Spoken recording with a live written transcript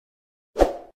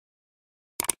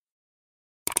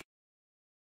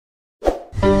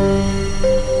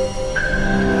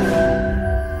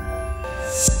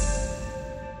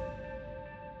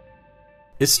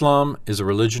Islam is a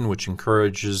religion which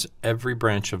encourages every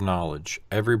branch of knowledge,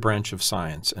 every branch of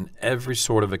science, and every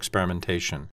sort of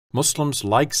experimentation. Muslims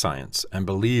like science and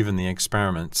believe in the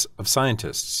experiments of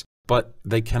scientists, but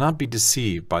they cannot be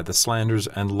deceived by the slanders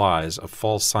and lies of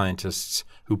false scientists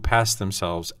who pass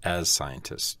themselves as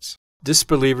scientists.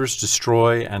 Disbelievers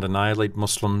destroy and annihilate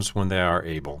Muslims when they are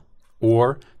able,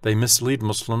 or they mislead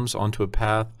Muslims onto a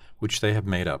path which they have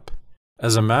made up.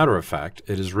 As a matter of fact,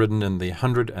 it is written in the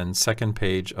 102nd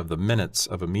page of the minutes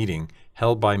of a meeting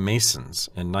held by Masons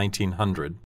in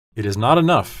 1900, "It is not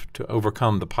enough to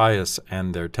overcome the pious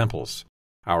and their temples.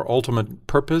 Our ultimate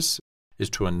purpose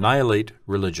is to annihilate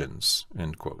religions."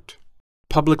 End quote.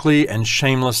 Publicly and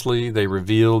shamelessly, they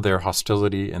reveal their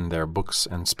hostility in their books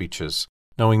and speeches.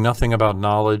 Knowing nothing about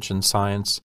knowledge and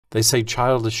science, they say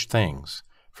childish things.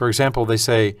 For example, they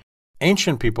say,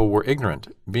 ancient people were ignorant,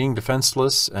 being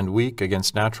defenseless and weak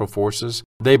against natural forces.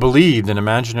 They believed in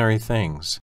imaginary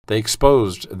things. They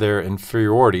exposed their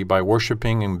inferiority by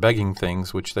worshipping and begging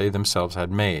things which they themselves had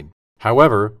made.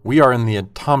 However, we are in the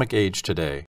atomic age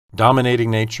today. Dominating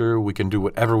nature, we can do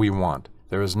whatever we want.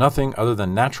 There is nothing other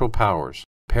than natural powers.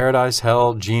 Paradise,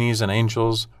 hell, genies, and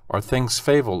angels are things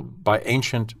fabled by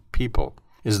ancient people.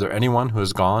 Is there anyone who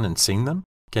has gone and seen them?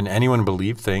 Can anyone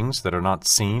believe things that are not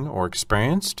seen or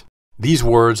experienced? These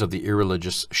words of the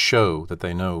irreligious show that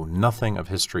they know nothing of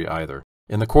history either.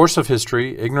 In the course of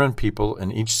history, ignorant people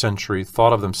in each century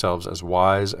thought of themselves as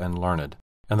wise and learned,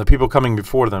 and the people coming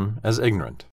before them as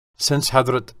ignorant. Since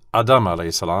Hadrat Adam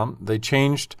alayhi salam, they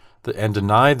changed and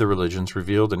denied the religions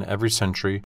revealed in every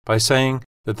century by saying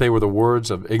that they were the words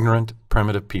of ignorant,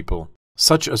 primitive people.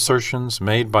 Such assertions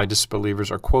made by disbelievers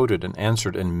are quoted and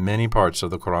answered in many parts of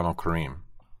the Quran al-Karim.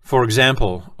 For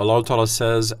example, Allah Ta'ala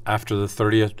says after the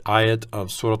 30th ayat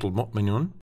of Surah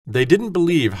Al-Mu'minun, "They didn't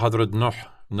believe Hadrat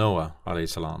Noah alayhi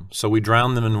salam, so we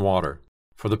drowned them in water.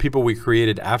 For the people we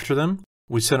created after them,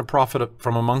 we sent a prophet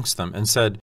from amongst them and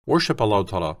said, worship Allah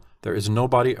Ta'ala, there is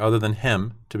nobody other than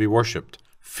Him to be worshipped.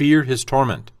 Fear His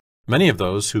torment." Many of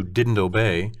those who didn't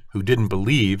obey, who didn't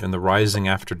believe in the rising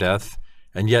after death,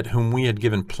 and yet whom we had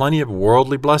given plenty of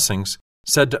worldly blessings,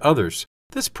 said to others,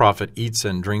 "This prophet eats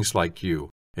and drinks like you.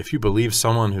 If you believe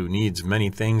someone who needs many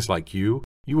things like you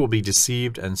will be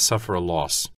deceived and suffer a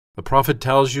loss. The prophet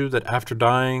tells you that after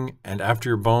dying and after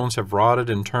your bones have rotted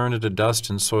and turned into dust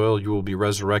and soil, you will be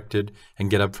resurrected and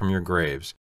get up from your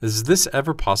graves. Is this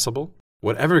ever possible?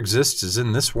 Whatever exists is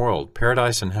in this world.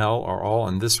 Paradise and hell are all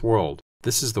in this world.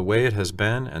 This is the way it has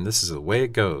been, and this is the way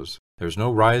it goes. There is no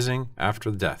rising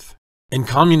after death." In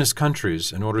communist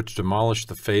countries, in order to demolish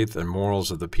the faith and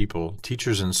morals of the people,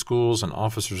 teachers in schools and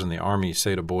officers in the army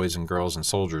say to boys and girls and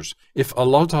soldiers, "If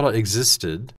Allah Ta'ala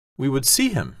existed, we would see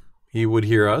Him. He would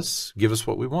hear us, give us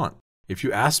what we want. If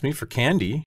you ask me for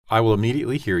candy, I will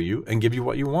immediately hear you and give you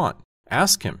what you want.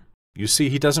 Ask Him. You see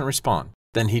He doesn't respond.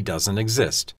 Then He doesn't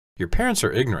exist. Your parents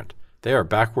are ignorant. They are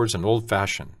backwards and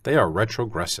old-fashioned. They are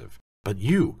retrogressive. But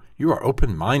you are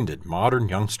open-minded, modern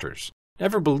youngsters.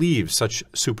 Never believe such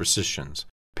superstitions.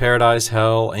 Paradise,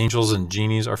 hell, angels, and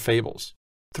genies are fables."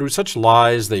 Through such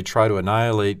lies, they try to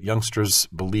annihilate youngsters'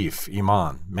 belief,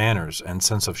 iman, manners, and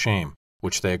sense of shame,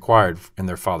 which they acquired in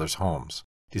their fathers' homes.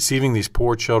 Deceiving these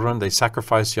poor children, they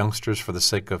sacrifice youngsters for the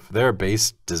sake of their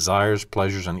base desires,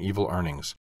 pleasures, and evil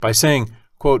earnings. By saying,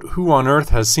 quote, "Who on earth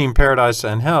has seen paradise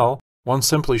and hell? One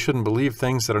simply shouldn't believe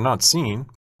things that are not seen."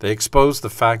 They expose the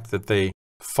fact that they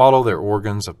follow their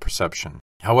organs of perception.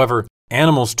 However,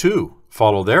 animals, too,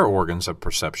 follow their organs of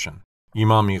perception.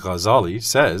 Imam Ghazali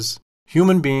says,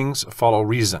 "Human beings follow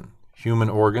reason. Human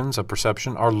organs of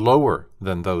perception are lower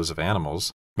than those of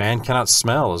animals. Man cannot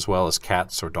smell as well as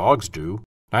cats or dogs do.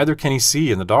 Neither can he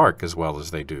see in the dark as well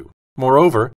as they do.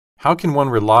 Moreover, how can one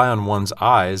rely on one's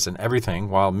eyes in everything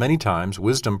while many times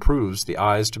wisdom proves the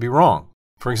eyes to be wrong?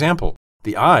 For example,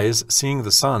 the eyes, seeing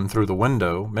the sun through the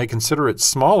window, may consider it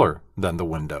smaller than the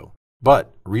window.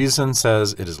 But reason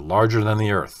says it is larger than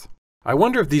the earth." I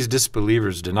wonder if these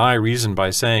disbelievers deny reason by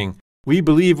saying, "We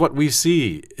believe what we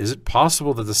see. Is it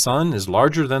possible that the sun is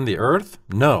larger than the earth?"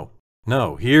 No.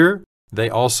 Here,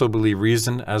 they also believe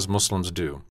reason as Muslims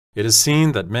do. It is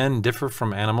seen that men differ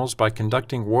from animals by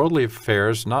conducting worldly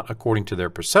affairs not according to their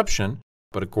perception,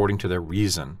 but according to their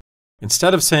reason.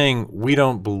 Instead of saying, "We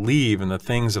don't believe in the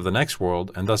things of the next world,"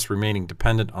 and thus remaining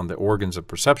dependent on the organs of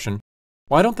perception,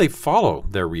 why don't they follow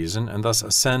their reason and thus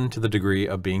ascend to the degree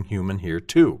of being human here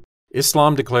too?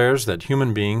 Islam declares that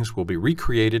human beings will be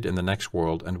recreated in the next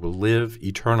world and will live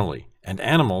eternally, and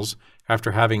animals,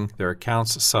 after having their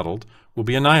accounts settled, will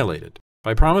be annihilated.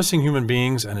 By promising human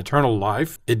beings an eternal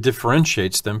life, it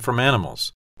differentiates them from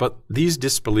animals. But these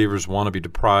disbelievers want to be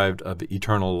deprived of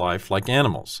eternal life like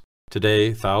animals.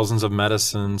 Today, thousands of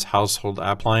medicines, household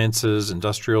appliances,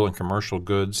 industrial and commercial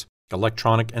goods,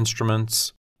 electronic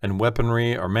instruments, and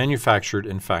weaponry are manufactured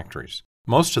in factories.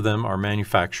 Most of them are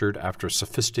manufactured after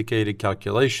sophisticated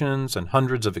calculations and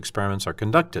hundreds of experiments are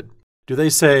conducted. Do they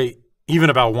say,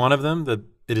 even about one of them, that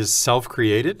it is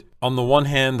self-created? On the one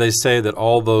hand, they say that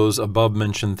all those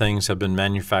above-mentioned things have been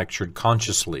manufactured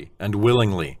consciously and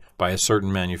willingly by a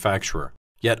certain manufacturer.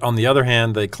 Yet, on the other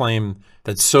hand, they claim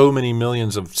that so many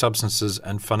millions of substances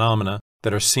and phenomena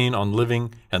that are seen on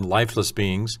living and lifeless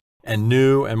beings, and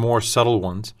new and more subtle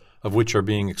ones, of which are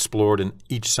being explored in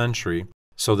each century,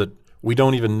 so that we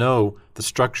don't even know the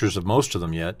structures of most of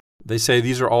them yet, they say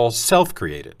these are all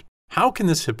self-created. How can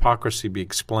this hypocrisy be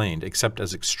explained except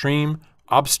as extreme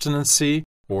obstinacy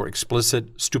or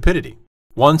explicit stupidity?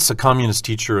 Once a communist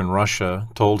teacher in Russia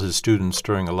told his students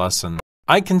during a lesson,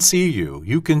 "I can see you,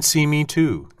 you can see me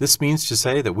too." This means to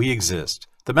say that we exist.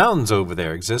 The mountains over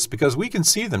there exist because we can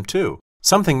see them too.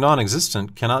 Something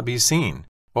non-existent cannot be seen.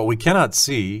 What we cannot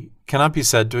see cannot be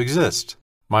said to exist.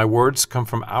 My words come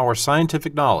from our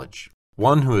scientific knowledge.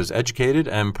 One who is educated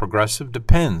and progressive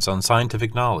depends on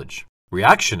scientific knowledge.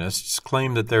 Reactionists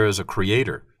claim that there is a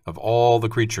creator of all the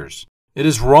creatures. It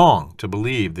is wrong to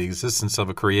believe the existence of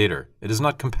a creator. It is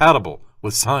not compatible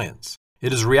with science.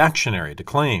 It is reactionary to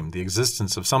claim the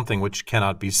existence of something which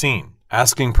cannot be seen.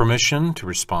 Asking permission to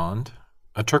respond,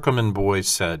 a Turkoman boy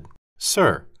said,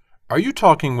 "Sir, are you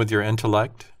talking with your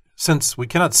intellect? Since we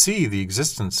cannot see the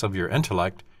existence of your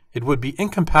intellect, it would be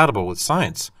incompatible with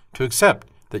science to accept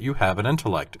that you have an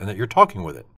intellect and that you're talking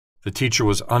with it." The teacher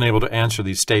was unable to answer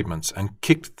these statements and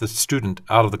kicked the student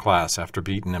out of the class after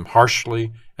beating him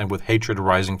harshly and with hatred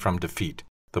arising from defeat.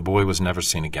 The boy was never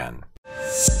seen again.